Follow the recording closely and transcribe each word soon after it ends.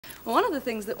Well, one of the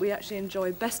things that we actually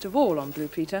enjoy best of all on Blue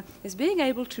Peter is being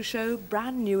able to show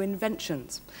brand new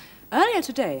inventions. Earlier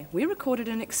today, we recorded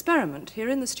an experiment here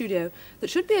in the studio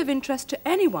that should be of interest to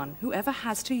anyone who ever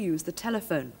has to use the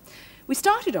telephone. We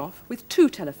started off with 2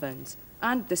 telephones,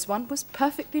 and this one was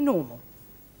perfectly normal.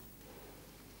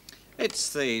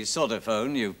 It's the sort of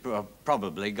phone you've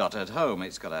probably got at home.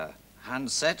 It's got a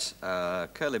handset, a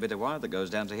curly bit of wire that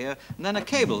goes down to here, and then a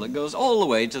cable that goes all the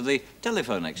way to the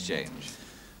telephone exchange.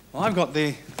 Well, I've got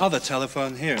the other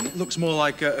telephone here, and it looks more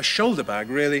like a shoulder bag,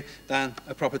 really, than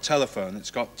a proper telephone.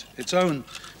 It's got its own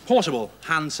portable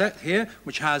handset here,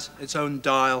 which has its own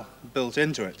dial built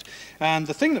into it. And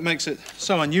the thing that makes it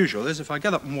so unusual is if I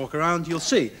get up and walk around, you'll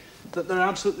see that there are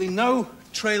absolutely no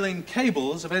trailing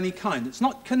cables of any kind. It's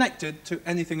not connected to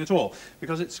anything at all,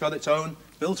 because it's got its own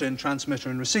built-in transmitter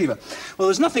and receiver. Well,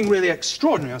 there's nothing really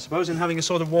extraordinary, I suppose, in having a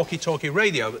sort of walkie-talkie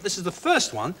radio, but this is the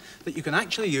first one that you can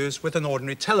actually use with an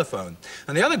ordinary telephone.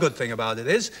 And the other good thing about it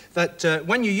is that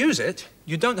when you use it,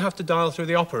 you don't have to dial through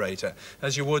the operator,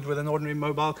 as you would with an ordinary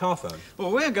mobile car phone.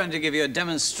 Well, we're going to give you a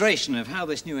demonstration of how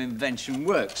this new invention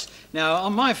works. Now,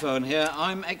 on my phone here,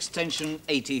 I'm extension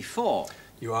 84.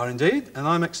 You are indeed, and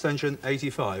I'm extension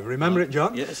 85. Remember it,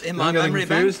 John? Yes, in my memory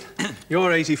bank.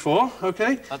 You're 84,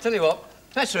 OK? I'll tell you what,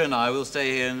 Petra and I will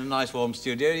stay here in a nice warm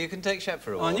studio. You can take Shep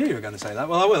for a walk. I knew you were going to say that.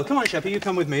 Well, I will. Come on, Sheppy, you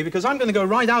come with me, because I'm going to go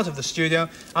right out of the studio,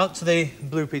 out to the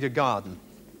Blue Peter garden.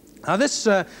 Now, this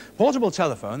portable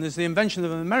telephone is the invention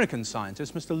of an American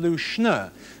scientist, Mr. Lou Schnurr,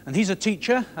 and he's a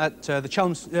teacher at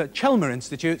the Chelmer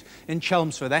Institute in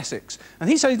Chelmsford, Essex. And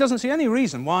he said he doesn't see any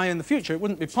reason why in the future it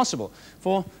wouldn't be possible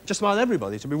for just about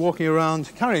everybody to be walking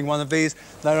around carrying one of these,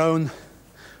 their own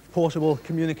portable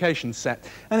communication set.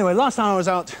 Anyway, last time I was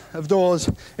out of doors,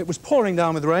 it was pouring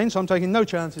down with rain, so I'm taking no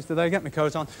chances today. Get my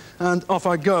coat on, and off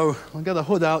I go. I'll get a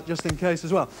hood out just in case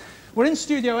as well. We're in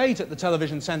Studio 8 at the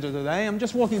television centre today. I'm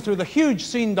just walking through the huge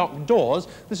scene dock doors.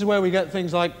 This is where we get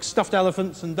things like stuffed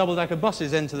elephants and double-decker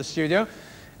buses into the studio.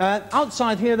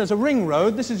 Outside here, there's a ring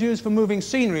road. This is used for moving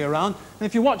scenery around. And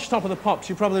if you watch Top of the Pops,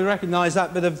 you probably recognise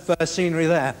that bit of scenery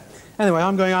there. Anyway,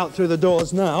 I'm going out through the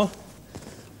doors now.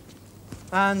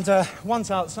 And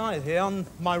once outside here, on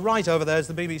my right over there is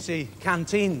the BBC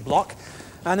canteen block.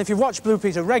 And if you watch Blue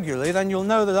Peter regularly, then you'll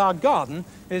know that our garden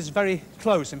is very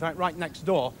close, in fact, right next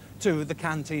door to the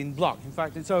canteen block. In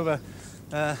fact, it's over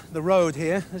the road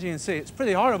here. As you can see, it's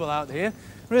pretty horrible out here.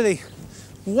 Really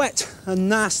wet and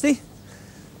nasty.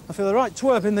 I feel the right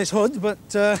twerp in this hood, but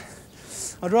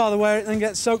I'd rather wear it than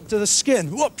get soaked to the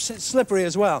skin. Whoops, it's slippery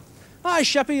as well. Hi,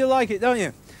 Sheppy, you like it, don't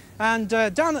you? And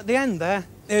down at the end there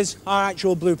is our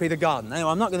actual Blue Peter garden. Anyway,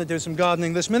 I'm not going to do some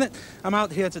gardening this minute. I'm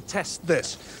out here to test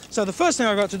this. So the first thing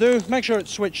I've got to do, make sure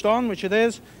it's switched on, which it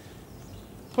is.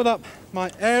 Put up my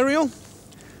aerial.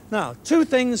 Now, 2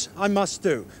 things I must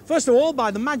do. First of all, by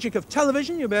the magic of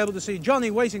television, you'll be able to see Johnny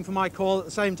waiting for my call at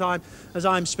the same time as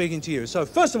I'm speaking to you. So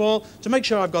first of all, to make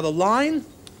sure I've got a line,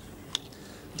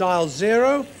 dial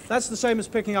 0. That's the same as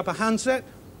picking up a handset.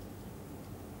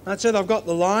 That's it, I've got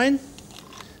the line.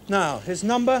 Now, his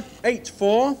number,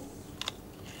 84.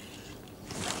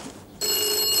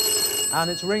 And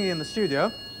it's ringing in the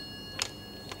studio.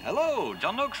 Hello,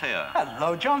 John Noakes here.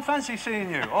 Hello, John. Fancy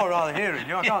seeing you. Or rather hearing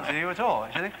you. I can't see you at all,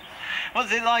 actually.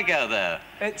 What's it like out there?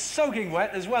 It's soaking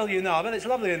wet as well, you know, but it's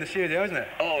lovely in the studio, isn't it?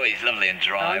 Oh, it's lovely and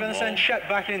dry. I'm going to send Shep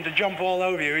back in to jump all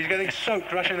over you. He's getting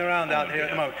soaked rushing around out here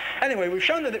at the moment. Anyway, we've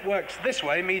shown that it works this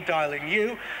way, me dialing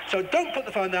you. So don't put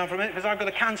the phone down for a minute, because I've got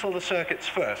to cancel the circuits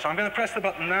first. So I'm going to press the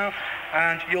button now,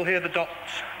 and you'll hear the dots,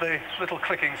 the little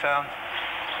clicking sound.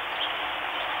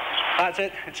 That's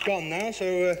it, it's gone now,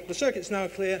 so the circuit's now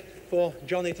clear for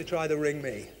Johnny to try to ring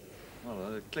me.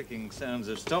 Well, the clicking sounds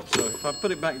have stopped, so if I put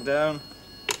it back down,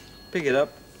 pick it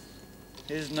up,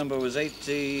 his number was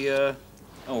 85,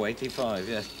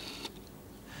 yes.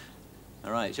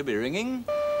 All right, should be ringing.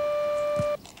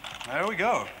 There we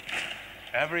go.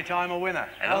 Every time a winner.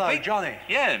 Hello, Hello, Johnny.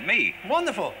 Yeah, me.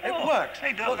 Wonderful, it works.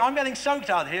 Hey, Doug. Look, I'm getting soaked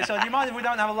out here, so do you mind if we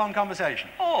don't have a long conversation?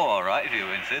 Oh, all right, if you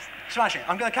insist. Smashing.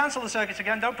 I'm going to cancel the circuits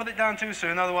again. Don't put it down too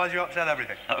soon, otherwise you upset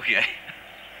everything. Okay.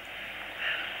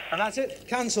 And that's it,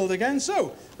 cancelled again.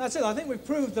 So, that's it. I think we've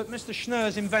proved that Mr.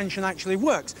 Schnurr's invention actually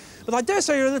works. But I dare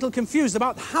say you're a little confused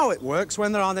about how it works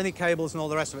when there aren't any cables and all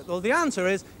the rest of it. Well, the answer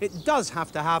is it does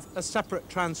have to have a separate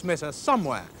transmitter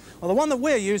somewhere. Well, the one that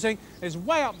we're using is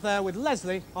way up there with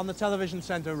Lesley on the television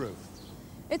centre roof.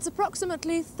 It's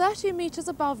approximately 30 metres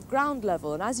above ground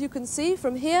level, and as you can see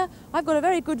from here, I've got a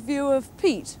very good view of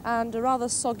peat and a rather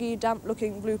soggy,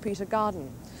 damp-looking Blue Peter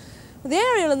garden. The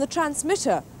aerial and the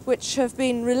transmitter, which have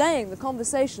been relaying the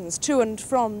conversations to and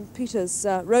from Peter's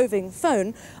roving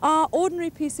phone, are ordinary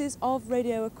pieces of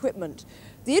radio equipment.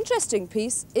 The interesting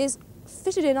piece is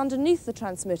fitted in underneath the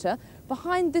transmitter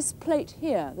behind this plate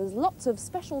here. There's lots of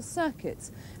special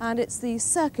circuits, and it's these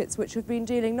circuits which have been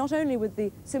dealing not only with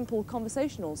the simple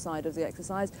conversational side of the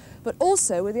exercise, but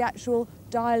also with the actual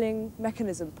dialing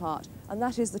mechanism part, and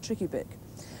that is the tricky bit.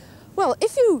 Well,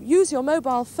 if you use your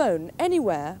mobile phone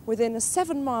anywhere within a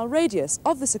 7-mile radius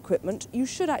of this equipment, you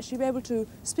should actually be able to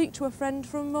speak to a friend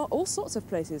from all sorts of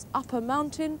places, up a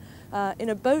mountain, in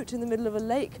a boat in the middle of a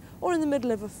lake, or in the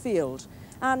middle of a field.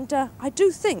 And I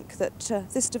do think that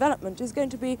this development is going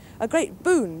to be a great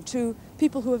boon to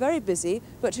people who are very busy,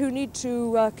 but who need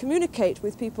to communicate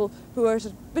with people who are at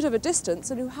a bit of a distance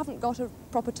and who haven't got a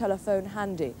proper telephone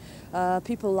handy.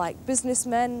 People like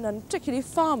businessmen and particularly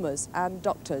farmers and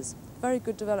doctors. Very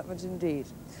good development indeed.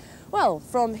 Well,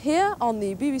 from here on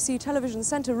the BBC Television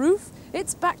Centre roof,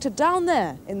 it's back to down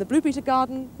there in the Blue Peter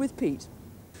Garden with Pete.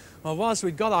 Well, whilst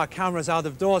we'd got our cameras out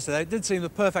of doors today, it did seem the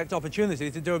perfect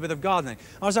opportunity to do a bit of gardening.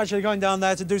 I was actually going down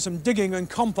there to do some digging and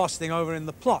composting over in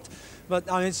the plot.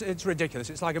 But I mean, it's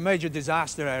ridiculous. It's like a major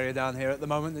disaster area down here at the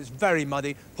moment. It's very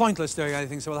muddy, pointless doing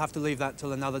anything, so we'll have to leave that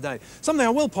till another day. Something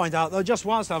I will point out, though, just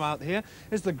whilst I'm out here,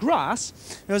 is the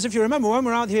grass. Because if you remember, when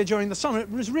we were out here during the summer, it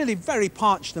was really very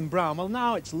parched and brown. Well,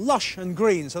 now it's lush and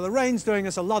green, so the rain's doing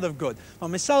us a lot of good. For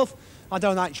myself, I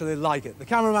don't actually like it. The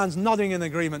cameraman's nodding in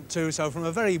agreement too, so from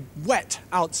a very wet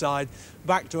outside,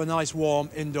 back to a nice warm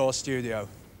indoor studio.